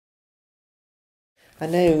I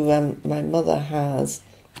know my mother has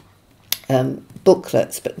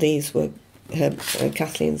booklets, but these were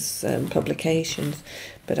Kathleen's publications.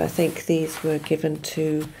 But I think these were given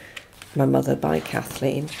to my mother by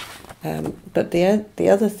Kathleen. But the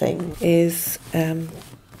other thing is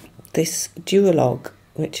this duologue,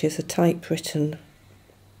 which is a typewritten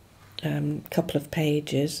couple of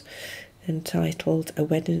pages entitled A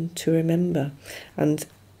Weddin to Remember. And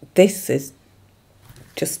this is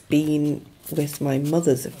just been with my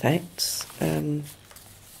mother's effects,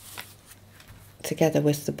 together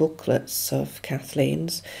with the booklets of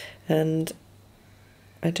Kathleen's, and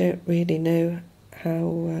I don't really know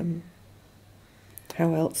how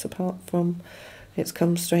else, apart from it's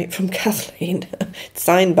come straight from Kathleen. It's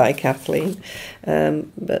signed by Kathleen,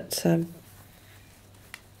 but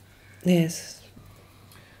yes.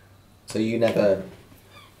 So you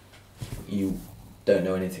don't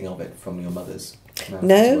know anything of it from your mother's mouth?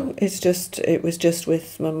 No, it was just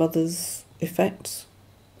with my mother's effects.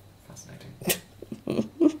 Fascinating.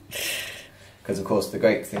 Because of course the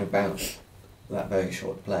great thing about that very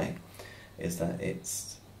short play is that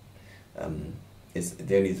it's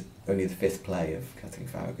only the fifth play of Kathleen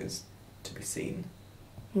Faragher's to be seen.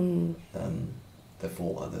 The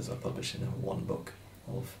four others are published in one book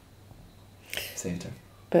of theatre.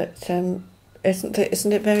 But isn't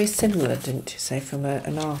it very similar, didn't you say, from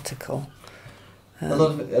an article? A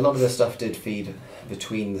lot of the stuff did feed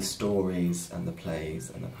between the stories and the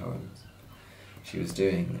plays and the poems. She was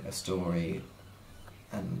doing a story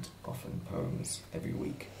and often poems every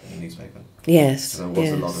week in the newspaper. Yes. So there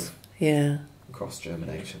was a lot of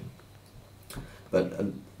cross-germination. But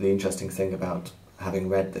the interesting thing about having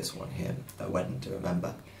read this one here, A Weddin to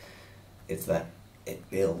Remember, is that it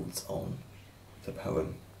builds on the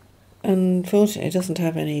poem. Unfortunately, it doesn't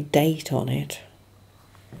have any date on it.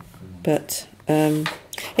 But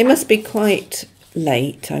it must be quite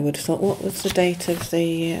late, I would have thought. What was the date of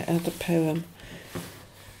the poem?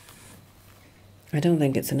 I don't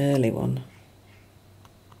think it's an early one.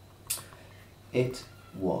 It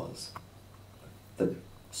was. The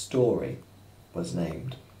story was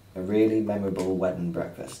named A Really Memorable Weddin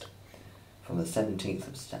Breakfast from the 17th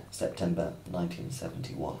of September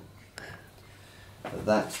 1971. But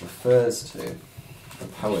that refers to a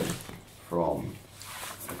poem from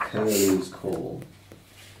The Curlew's Call,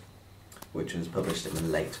 which was published in the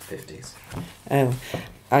late 50s. Oh,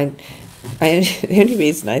 the only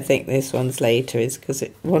reason I think this one's later is because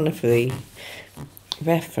one of the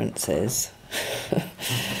references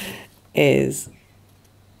is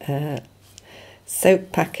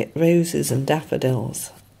soap packet roses and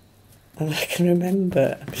daffodils. And I can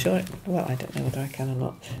remember, I'm sure, well, I don't know whether I can or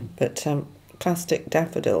not, but plastic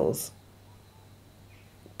daffodils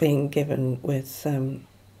being given with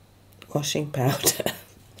washing powder.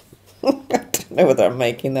 I don't know whether I'm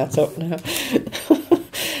making that up now.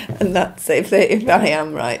 And that's, if I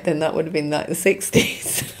am right, then that would have been like the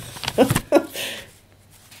 60s.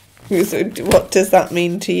 So what does that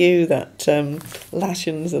mean to you, that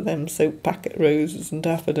lashings of them soap packet roses and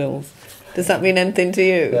daffodils? Does that mean anything to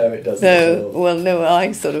you? No, it doesn't. No, well, no,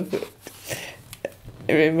 I sort of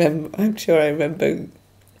remember, I'm sure I remember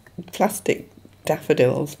plastic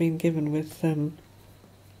daffodils being given with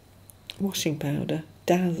washing powder,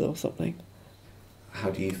 Daz or something.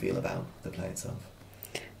 How do you feel about the play itself?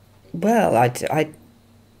 Well, I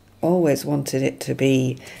always wanted it to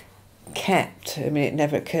be kept. I mean, it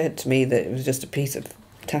never occurred to me that it was just a piece of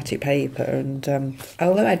tatty paper. And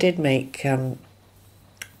although I did make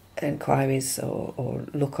inquiries or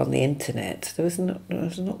look on the internet, there was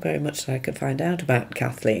not very much that I could find out about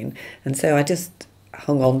Kathleen. And so I just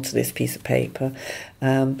hung on to this piece of paper,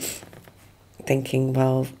 thinking,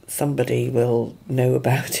 well, somebody will know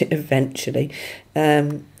about it eventually.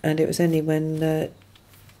 And it was only when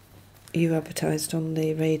you advertised on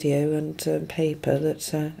the radio and paper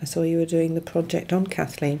that I saw you were doing the project on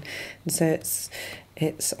Kathleen, and so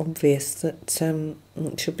it's obvious that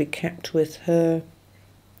it should be kept with her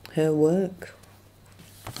work.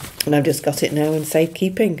 And I've just got it now in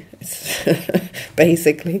safekeeping,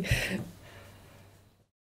 basically.